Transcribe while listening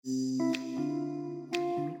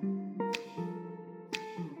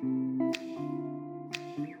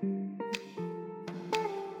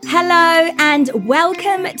Hello and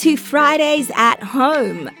welcome to Fridays at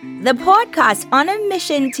Home, the podcast on a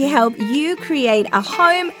mission to help you create a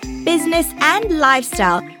home, business and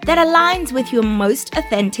lifestyle that aligns with your most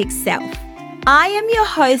authentic self. I am your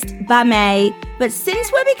host, Bame, but since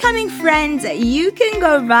we're becoming friends, you can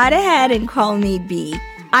go right ahead and call me B.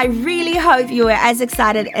 I really hope you are as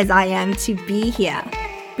excited as I am to be here.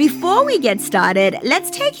 Before we get started, let's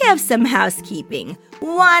take care of some housekeeping.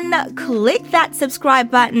 1, click that subscribe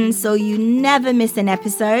button so you never miss an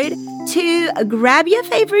episode. 2, grab your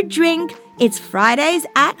favorite drink. It's Fridays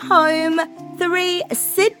at Home. 3,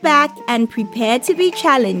 sit back and prepare to be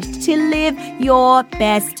challenged to live your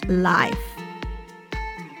best life.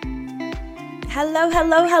 Hello.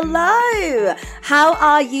 How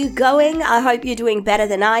are you going? I hope you're doing better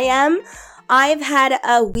than I am. I've had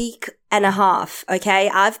a week and a half, okay?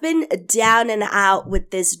 I've been down and out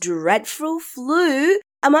with this dreadful flu.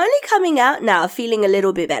 I'm only coming out now feeling a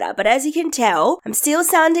little bit better, but as you can tell, I'm still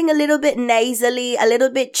sounding a little bit nasally, a little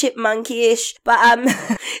bit chipmunky-ish, but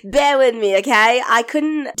bear with me, okay? I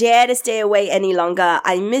couldn't dare to stay away any longer.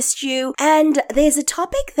 I missed you, and there's a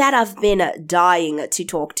topic that I've been dying to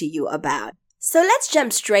talk to you about. So let's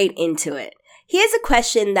jump straight into it. Here's a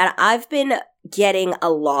question that I've been getting a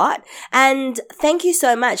lot, and thank you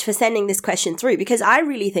so much for sending this question through because I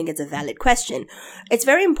really think it's a valid question. It's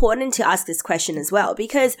very important to ask this question as well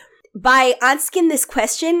because by asking this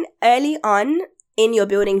question early on in your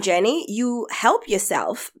building journey, you help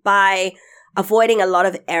yourself by avoiding a lot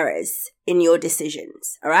of errors in your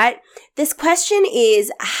decisions, all right? This question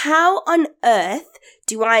is, how on earth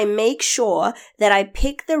do I make sure that I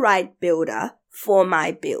pick the right builder for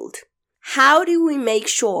my build? How do we make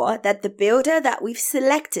sure that the builder that we've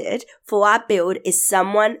selected for our build is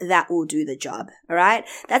someone that will do the job? All right.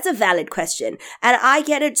 That's a valid question. And I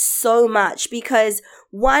get it so much because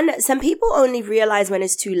some people only realize when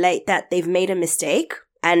it's too late that they've made a mistake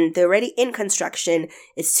and they're already in construction.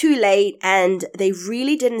 It's too late and they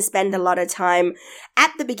really didn't spend a lot of time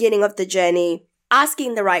at the beginning of the journey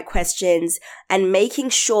asking the right questions and making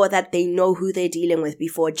sure that they know who they're dealing with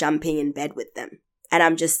before jumping in bed with them. And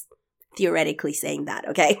I'm just theoretically saying that,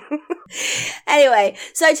 okay? Anyway,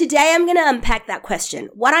 so today I'm going to unpack that question.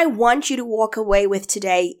 What I want you to walk away with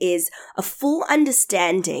today is a full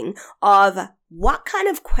understanding of what kind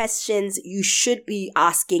of questions you should be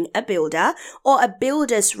asking a builder or a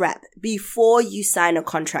builder's rep before you sign a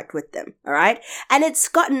contract with them, all right? And it's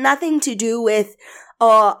got nothing to do with,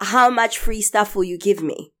 how much free stuff will you give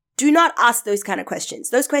me? Do not ask those kind of questions.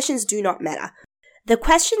 Those questions do not matter. The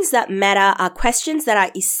questions that matter are questions that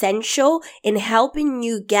are essential in helping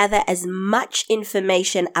you gather as much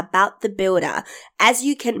information about the builder as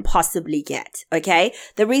you can possibly get, okay?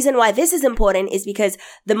 The reason why this is important is because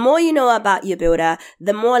the more you know about your builder,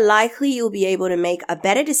 the more likely you'll be able to make a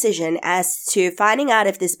better decision as to finding out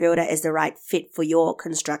if this builder is the right fit for your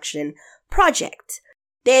construction project.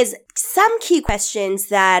 There's some key questions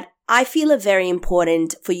that I feel are very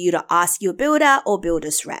important for you to ask your builder or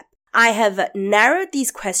builder's rep. I have narrowed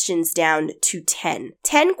these questions down to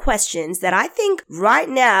 10 questions that I think right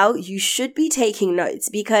now you should be taking notes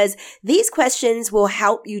because these questions will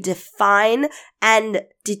help you define and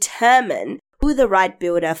determine who the right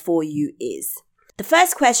builder for you is. The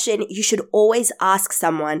first question you should always ask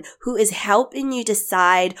someone who is helping you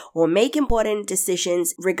decide or make important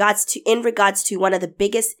decisions in regards to one of the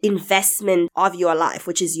biggest investments of your life,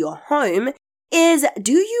 which is your home, is,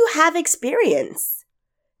 do you have experience?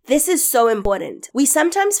 This is so important. We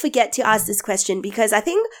sometimes forget to ask this question because I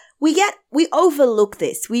think we overlook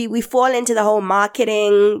this. We fall into the whole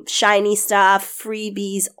marketing, shiny stuff,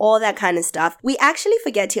 freebies, all that kind of stuff. We actually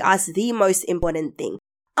forget to ask the most important thing.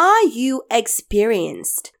 Are you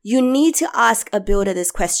experienced? You need to ask a builder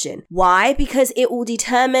this question. Why? Because it will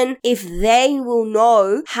determine if they will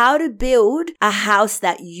know how to build a house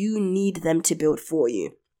that you need them to build for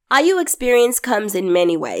you. Are you experienced comes in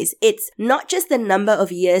many ways. It's not just the number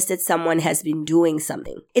of years that someone has been doing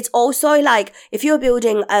something. It's also like if you're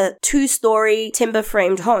building a 2-story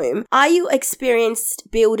timber-framed home, are you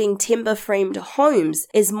experienced building timber-framed homes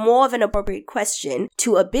is more of an appropriate question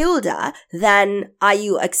to a builder than are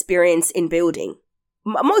you experienced in building.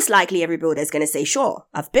 Most likely every builder is going to say, sure,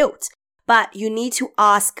 I've built. But you need to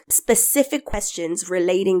ask specific questions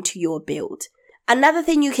relating to your build. Another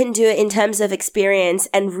thing you can do in terms of experience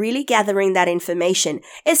and really gathering that information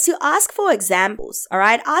is to ask for examples, all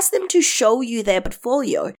right? Ask them to show you their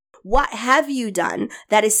portfolio. What have you done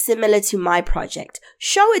that is similar to my project?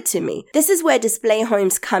 Show it to me. This is where display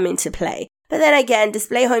homes come into play. But then again,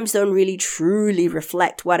 display homes don't really truly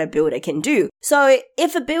reflect what a builder can do. So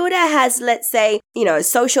if a builder has, let's say,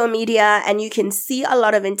 social media and you can see a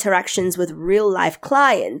lot of interactions with real life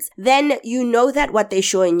clients, then you know that what they're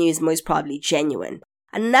showing you is most probably genuine.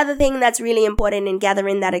 Another thing that's really important in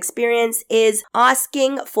gathering that experience is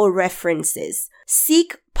asking for references.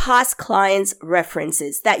 Seek past clients'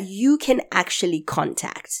 references that you can actually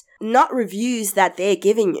contact. Not reviews that they're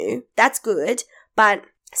giving you. That's good, but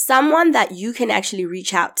someone that you can actually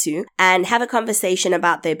reach out to and have a conversation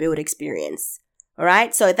about their build experience. All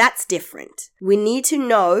right? So that's different. We need to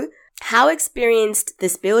know how experienced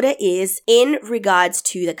this builder is in regards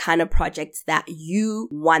to the kind of projects that you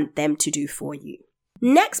want them to do for you.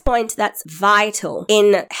 Next point that's vital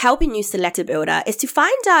in helping you select a builder is to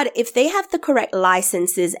find out if they have the correct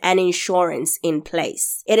licenses and insurance in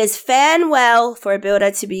place. It is fair and well for a builder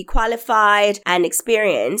to be qualified and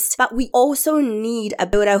experienced, but we also need a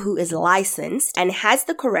builder who is licensed and has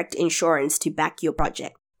the correct insurance to back your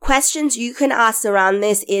project. Questions you can ask around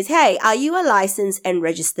this is, hey, are you a licensed and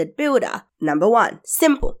registered builder? Number 1,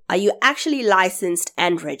 simple. Are you actually licensed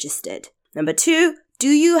and registered? Number 2, do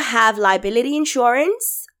you have liability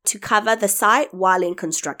insurance to cover the site while in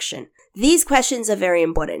construction? These questions are very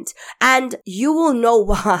important, and you will know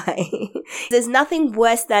why. There's nothing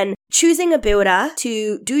worse than choosing a builder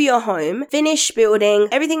to do your home, finish building,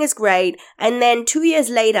 everything is great, and then 2 years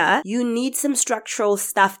later, you need some structural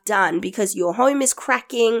stuff done because your home is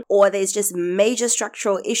cracking or there's just major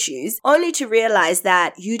structural issues, only to realize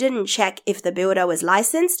that you didn't check if the builder was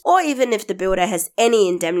licensed or even if the builder has any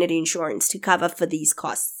indemnity insurance to cover for these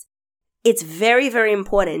costs. It's very, very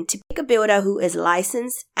important to pick a builder who is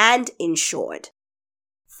licensed and insured.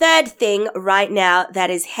 Third thing right now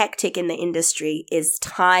that is hectic in the industry is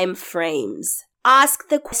time frames. Ask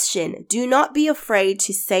the question. Do not be afraid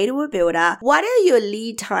to say to a builder, what are your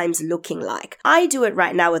lead times looking like? I do it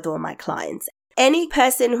right now with all my clients. Any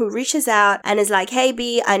person who reaches out and is like, hey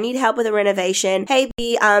B, I need help with a renovation. Hey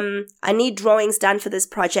B, I need drawings done for this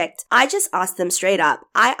project. I just ask them straight up.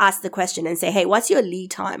 I ask the question and say, hey, what's your lead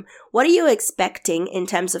time? What are you expecting in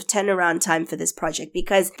terms of turnaround time for this project?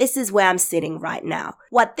 Because this is where I'm sitting right now.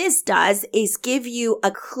 What this does is give you a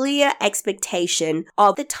clear expectation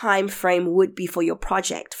of the time frame would be for your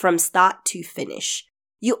project from start to finish.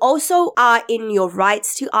 You also are in your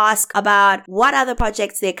rights to ask about what other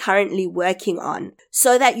projects they're currently working on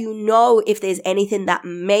so that you know if there's anything that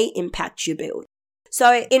may impact your build.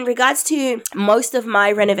 So in regards to most of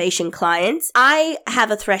my renovation clients, I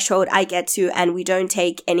have a threshold I get to and we don't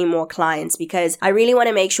take any more clients because I really want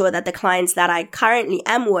to make sure that the clients that I currently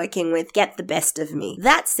am working with get the best of me.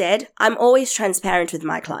 That said, I'm always transparent with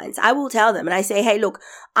my clients. I will tell them and I say, hey, look,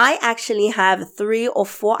 I actually have 3 or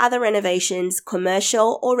 4 other renovations,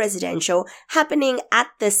 commercial or residential, happening at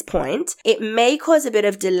this point. It may cause a bit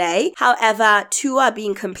of delay. However, 2 are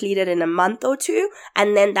being completed in a month or 2,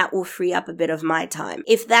 and then that will free up a bit of my time.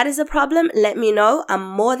 If that is a problem, let me know. I'm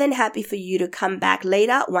more than happy for you to come back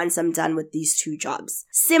later once I'm done with these 2 jobs.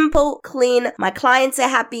 Simple, clean, my clients are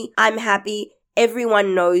happy, I'm happy.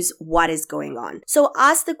 Everyone knows what is going on. So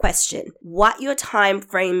ask the question, what your time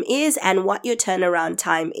frame is and what your turnaround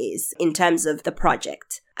time is in terms of the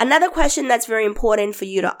project. Another question that's very important for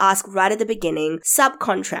you to ask right at the beginning,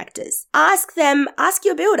 subcontractors. Ask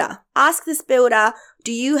your builder. Ask this builder,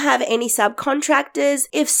 do you have any subcontractors?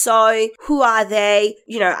 If so, who are they?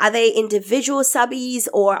 Are they individual subbies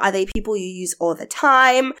or are they people you use all the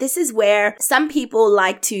time? This is where some people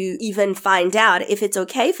like to even find out if it's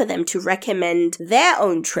okay for them to recommend their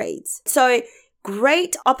own trades. So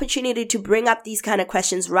great opportunity to bring up these kind of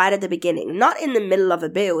questions right at the beginning, not in the middle of a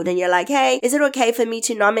build. And you're like, hey, is it okay for me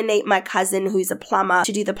to nominate my cousin who's a plumber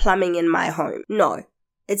to do the plumbing in my home? No,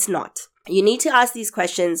 it's not. You need to ask these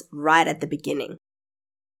questions right at the beginning.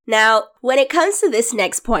 Now, when it comes to this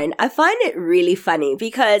next point, I find it really funny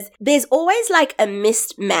because there's always like a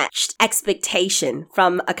mismatched expectation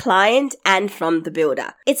from a client and from the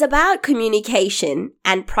builder. It's about communication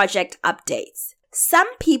and project updates.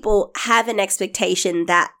 Some people have an expectation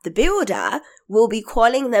that the builder will be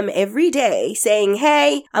calling them every day saying,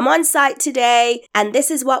 hey, I'm on site today and this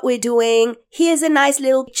is what we're doing. Here's a nice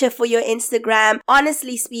little picture for your Instagram.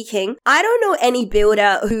 Honestly speaking, I don't know any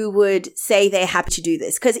builder who would say they're happy to do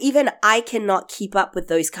this because even I cannot keep up with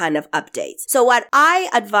those kind of updates. So what I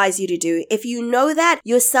advise you to do, if you know that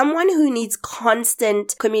you're someone who needs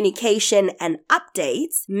constant communication and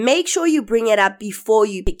updates, make sure you bring it up before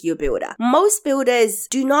you pick your builder. Most builders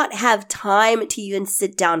do not have time to even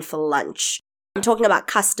sit down for lunch. I'm talking about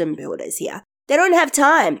custom builders here. they don't have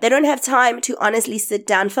time. They don't have time to honestly sit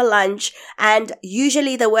down for lunch, and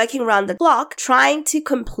usually they're working around the clock trying to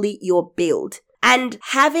complete your build. And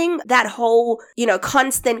having that whole,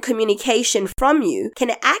 constant communication from you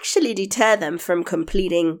can actually deter them from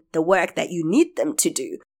completing the work that you need them to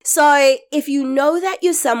do. So if you know that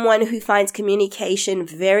you're someone who finds communication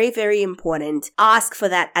very, very important, ask for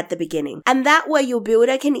that at the beginning. And that way your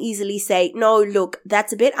builder can easily say, no, look,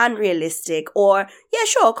 that's a bit unrealistic, or yeah,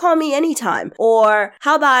 sure, call me anytime. Or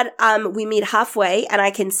how about we meet halfway and I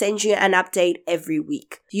can send you an update every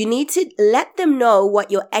week. You need to let them know what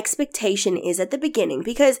your expectation is at the beginning,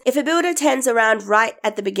 because if a builder turns around right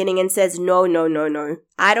at the beginning and says, no,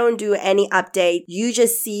 I don't do any update, you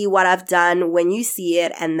just see what I've done when you see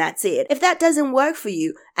it and that's it. If that doesn't work for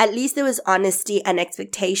you, at least there was honesty and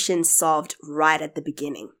expectations solved right at the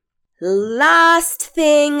beginning. Last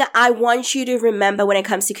thing I want you to remember when it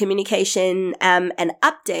comes to communication and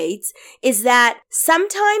updates is that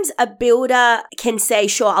sometimes a builder can say,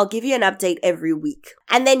 sure, I'll give you an update every week.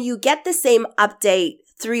 And then you get the same update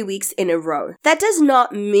 3 weeks in a row. That does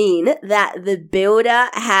not mean that the builder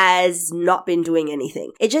has not been doing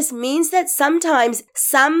anything. It just means that sometimes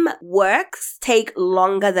some works take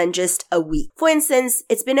longer than just a week. For instance,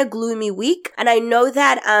 it's been a gloomy week, and I know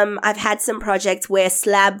that I've had some projects where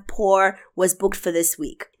slab pour was booked for this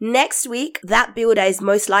week. Next week, that builder is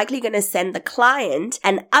most likely going to send the client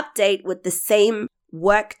an update with the same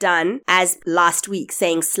work done as last week,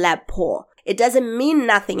 saying slab pour. It doesn't mean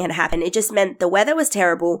nothing had happened. It just meant the weather was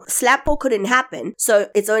terrible. Slab pour couldn't happen. So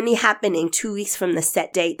it's only happening 2 weeks from the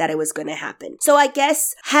set date that it was going to happen. So I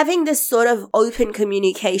guess having this sort of open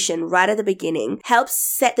communication right at the beginning helps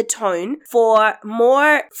set the tone for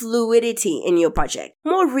more fluidity in your project,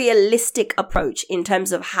 more realistic approach in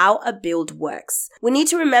terms of how a build works. We need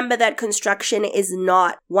to remember that construction is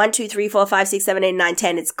not 1, 2, 3, 4, 5, 6, 7, 8, 9,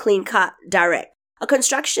 10. It's clean cut, direct. A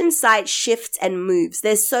construction site shifts and moves.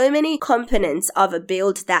 There's so many components of a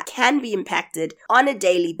build that can be impacted on a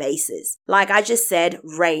daily basis. Like I just said,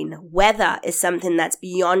 rain, weather is something that's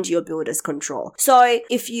beyond your builder's control. So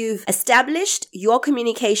if you've established your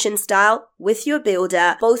communication style with your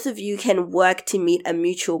builder, both of you can work to meet a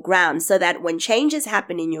mutual ground so that when changes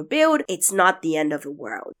happen in your build, it's not the end of the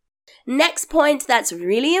world. Next point that's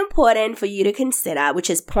really important for you to consider, which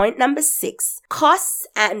is point number 6, costs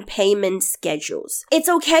and payment schedules. It's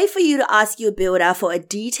okay for you to ask your builder for a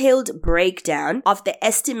detailed breakdown of the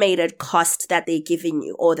estimated cost that they're giving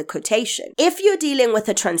you or the quotation. If you're dealing with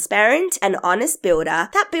a transparent and honest builder,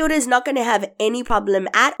 that builder is not going to have any problem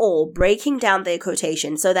at all breaking down their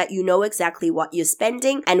quotation so that you know exactly what you're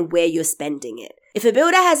spending and where you're spending it. If a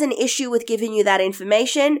builder has an issue with giving you that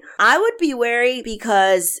information, I would be wary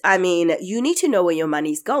because, you need to know where your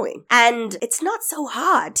money's going. And it's not so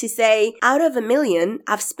hard to say, out of $1 million,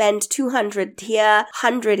 I've spent 200 here,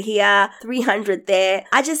 100 here, 300 there.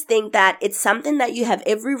 I just think that it's something that you have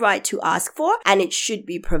every right to ask for and it should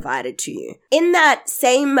be provided to you. In that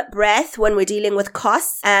same breath, when we're dealing with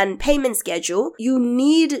costs and payment schedule, you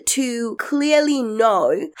need to clearly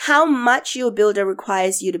know how much your builder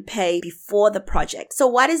requires you to pay before the project. So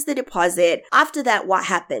what is the deposit? After that, what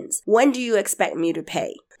happens? When do you expect me to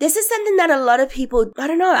pay? This is something that a lot of people, I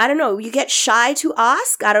don't know, you get shy to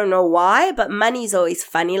ask. I don't know why, but money's always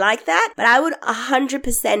funny like that. But I would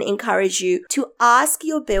 100% encourage you to ask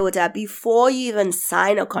your builder before you even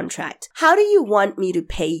sign a contract. How do you want me to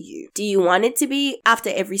pay you? Do you want it to be after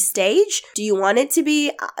every stage? Do you want it to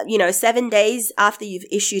be, 7 days after you've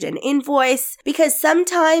issued an invoice? Because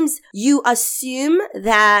sometimes you assume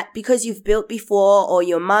that because you've built before or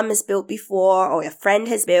your mom has built before or a friend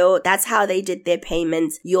has built, that's how they did their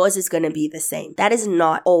payments. Yours is going to be the same. That is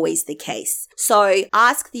not always the case. So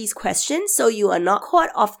ask these questions so you are not caught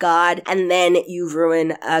off guard and then you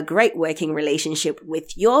ruin a great working relationship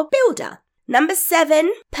with your builder. Number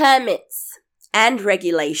 7, permits and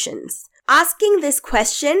regulations. Asking this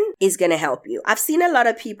question is going to help you. I've seen a lot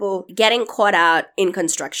of people getting caught out in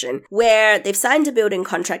construction where they've signed a building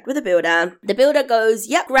contract with a builder. The builder goes,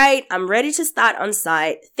 yep, great, I'm ready to start on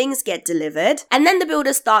site. Things get delivered. And then the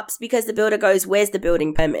builder stops because the builder goes, where's the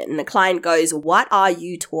building permit? And the client goes, what are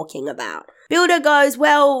you talking about? Builder goes,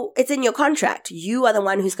 well, it's in your contract. You are the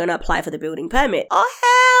one who's going to apply for the building permit.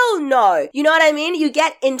 Oh, hell no. You know what I mean? You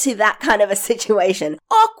get into that kind of a situation.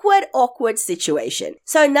 Awkward situation.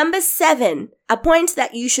 So number 7, A point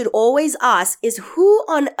that you should always ask is who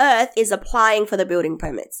on earth is applying for the building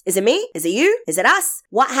permits? Is it me? Is it you? Is it us?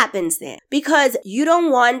 What happens there? Because you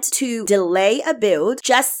don't want to delay a build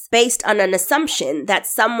just based on an assumption that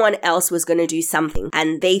someone else was going to do something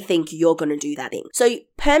and they think you're going to do that thing. So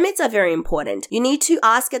permits are very important. You need to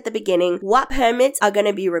ask at the beginning what permits are going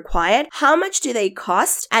to be required, how much do they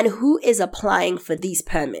cost, and who is applying for these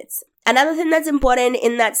permits. Another thing that's important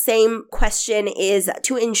in that same question is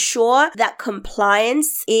to ensure that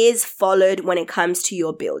compliance is followed when it comes to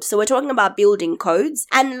your build. So we're talking about building codes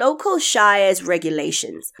and local shires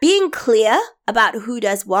regulations. Being clear about who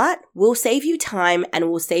does what will save you time and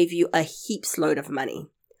will save you a heaps load of money.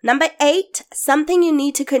 Number 8, something you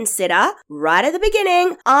need to consider right at the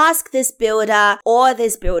beginning. Ask this builder or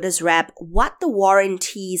this builder's rep what the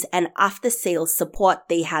warranties and after-sales support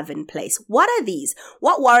they have in place. What are these?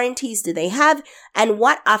 What warranties do they have? And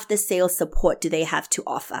what after-sales support do they have to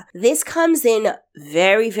offer? This comes in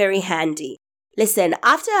very, very handy. Listen,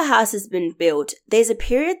 after a house has been built, there's a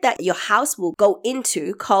period that your house will go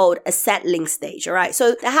into called a settling stage, alright?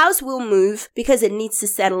 So the house will move because it needs to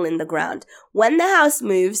settle in the ground. When the house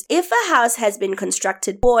moves, if a house has been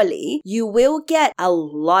constructed poorly, you will get a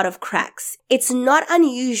lot of cracks. It's not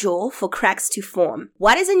unusual for cracks to form.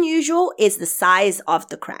 What is unusual is the size of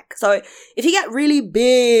the crack. So if you get really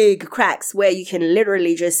big cracks where you can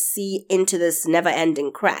literally just see into this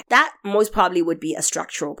never-ending crack, that most probably would be a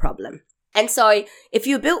structural problem. And so if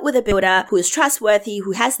you're built with a builder who is trustworthy,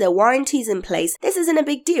 who has their warranties in place, this isn't a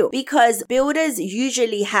big deal because builders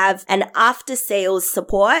usually have an after-sales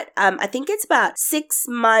support. I think it's about 6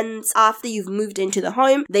 months after you've moved into the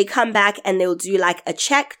home. They come back and they'll do like a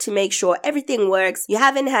check to make sure everything works. You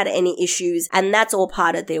haven't had any issues, and that's all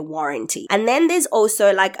part of their warranty. And then there's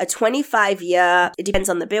also like a 25-year, it depends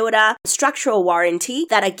on the builder, structural warranty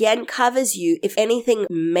that again covers you if anything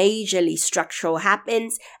majorly structural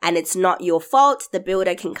happens and it's not your fault. The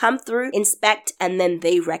builder can come through, inspect, and then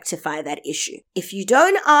they rectify that issue. If you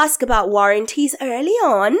don't ask about warranties early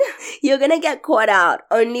on, you're gonna get caught out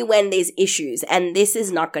only when there's issues, and this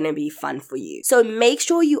is not gonna be fun for you. So make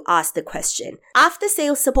sure you ask the question. After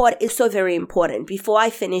sales support is so very important before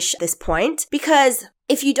I finish this point, because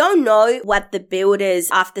if you don't know what the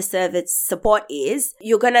builder's after service support is,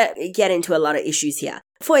 you're gonna get into a lot of issues here.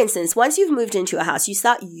 For instance, once you've moved into a house, you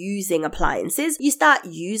start using appliances, you start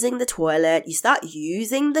using the toilet, you start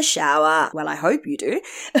using the shower. Well, I hope you do.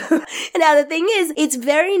 Now, the thing is, it's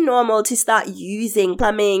very normal to start using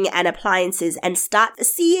plumbing and appliances and start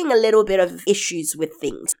seeing a little bit of issues with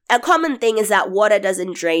things. A common thing is that water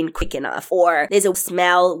doesn't drain quick enough, or there's a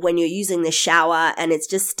smell when you're using the shower and it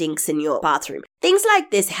just stinks in your bathroom. Things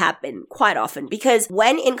like this happen quite often because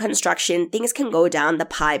when in construction, things can go down the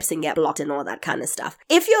pipes and get blocked and all that kind of stuff.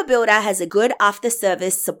 If your builder has a good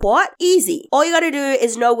after-service support, easy. All you gotta do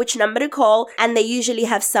is know which number to call, and they usually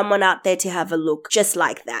have someone out there to have a look just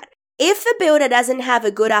like that. If the builder doesn't have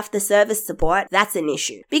a good after-service support, that's an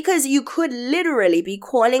issue because you could literally be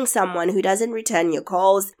calling someone who doesn't return your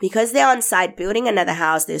calls because they're on site building another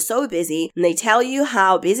house, they're so busy, and they tell you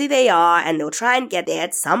how busy they are and they'll try and get there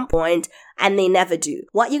at some point, and they never do.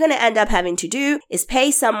 What you're going to end up having to do is pay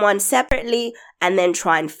someone separately and then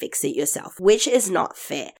try and fix it yourself, which is not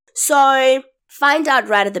fair. So find out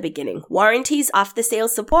right at the beginning. Warranties,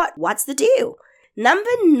 after-sales support, what's the deal? Number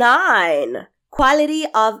 9. Quality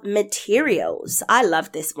of materials. I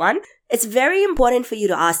love this one. It's very important for you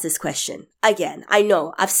to ask this question. Again, I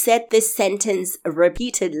know I've said this sentence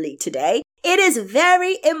repeatedly today. It is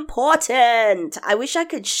very important. I wish I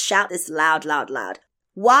could shout this loud.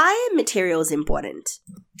 Why are materials important?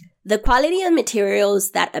 The quality of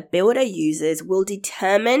materials that a builder uses will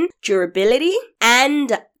determine durability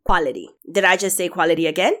and quality. Did I just say quality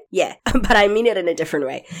again? Yeah, but I mean it in a different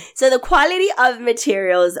way. So the quality of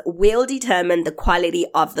materials will determine the quality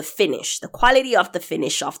of the finish,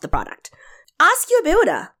 of the product. Ask your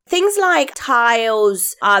builder. Things like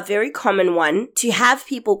tiles are a very common one to have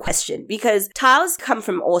people question because tiles come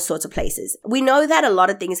from all sorts of places. We know that a lot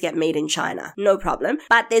of things get made in China, no problem,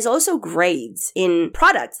 but there's also grades in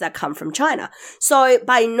products that come from China. So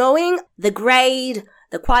by knowing the grade,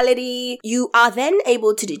 the quality, you are then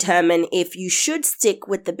able to determine if you should stick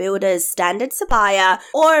with the builder's standard supplier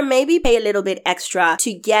or maybe pay a little bit extra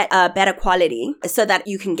to get a better quality so that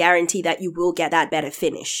you can guarantee that you will get that better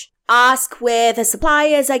finish. Ask where the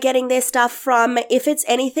suppliers are getting their stuff from. If it's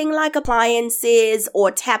anything like appliances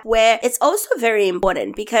or tapware, it's also very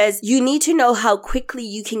important because you need to know how quickly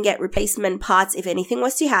you can get replacement parts if anything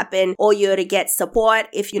was to happen, or you're to get support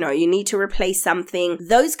if, you need to replace something.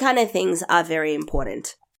 Those kind of things are very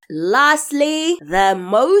important. Lastly, the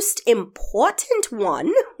most important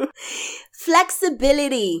one,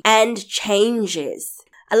 flexibility and changes.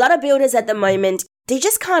 A lot of builders at the moment, they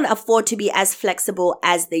just can't afford to be as flexible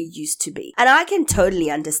as they used to be. And I can totally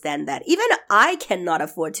understand that. Even I cannot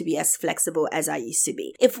afford to be as flexible as I used to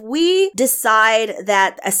be. If we decide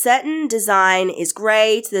that a certain design is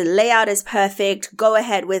great, the layout is perfect, go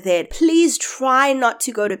ahead with it, please try not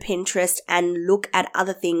to go to Pinterest and look at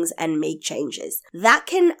other things and make changes. That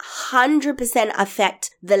can 100%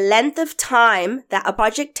 affect the length of time that a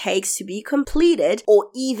project takes to be completed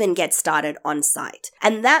or even get started on site.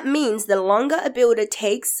 And that means the longer a builder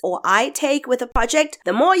takes or I take with a project,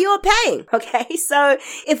 the more you're paying, okay? So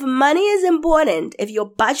if money is important, if your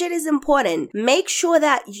budget is important, make sure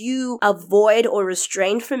that you avoid or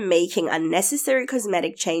restrain from making unnecessary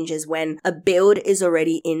cosmetic changes when a build is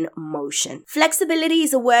already in motion. Flexibility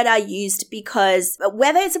is a word I used because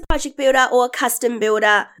whether it's a project builder or a custom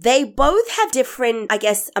builder, they both have different,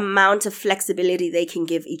 amount of flexibility they can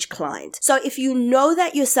give each client. So if you know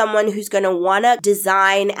that you're someone who's going to want to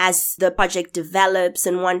design as the project develops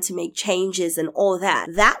and want to make changes and all that,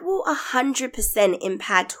 that will 100%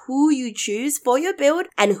 impact who you choose for your build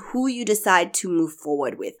and who you decide to move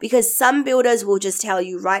forward with. Because some builders will just tell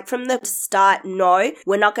you right from the start, no,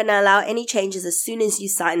 we're not going to allow any changes as soon as you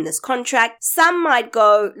sign this contract. Some might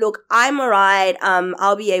go, look, I'm alright,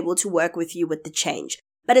 I'll be able to work with you with the change.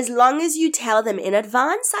 But as long as you tell them in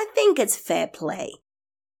advance, I think it's fair play.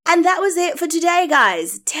 And that was it for today,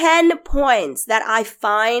 guys. 10 points that I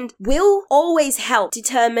find will always help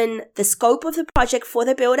determine the scope of the project for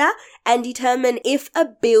the builder and determine if a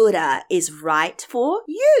builder is right for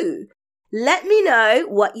you. Let me know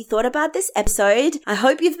what you thought about this episode. I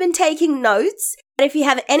hope you've been taking notes. And if you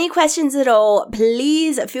have any questions at all,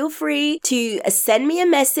 please feel free to send me a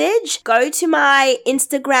message. Go to my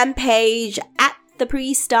Instagram page at the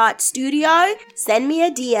Pre-Start Studio, send me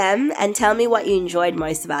a DM and tell me what you enjoyed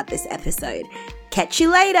most about this episode. Catch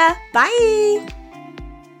you later. Bye.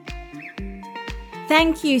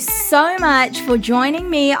 Thank you so much for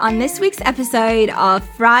joining me on this week's episode of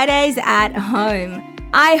Fridays at Home.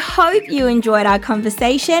 I hope you enjoyed our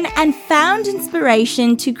conversation and found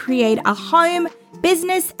inspiration to create a home,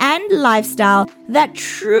 business, and lifestyle that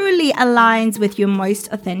truly aligns with your most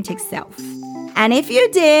authentic self. And if you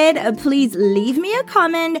did, please leave me a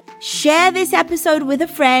comment, share this episode with a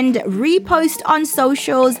friend, repost on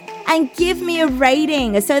socials, and give me a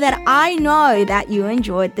rating so that I know that you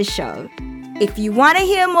enjoyed the show. If you want to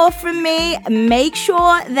hear more from me, make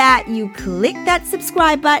sure that you click that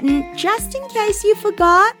subscribe button just in case you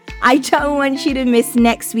forgot. I don't want you to miss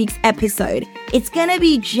next week's episode. It's going to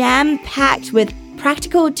be jam-packed with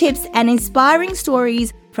practical tips and inspiring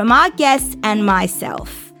stories from our guests and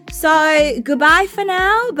myself. So goodbye for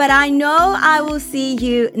now, but I know I will see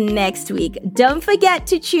you next week. Don't forget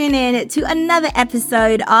to tune in to another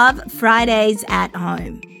episode of Fridays at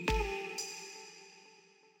Home.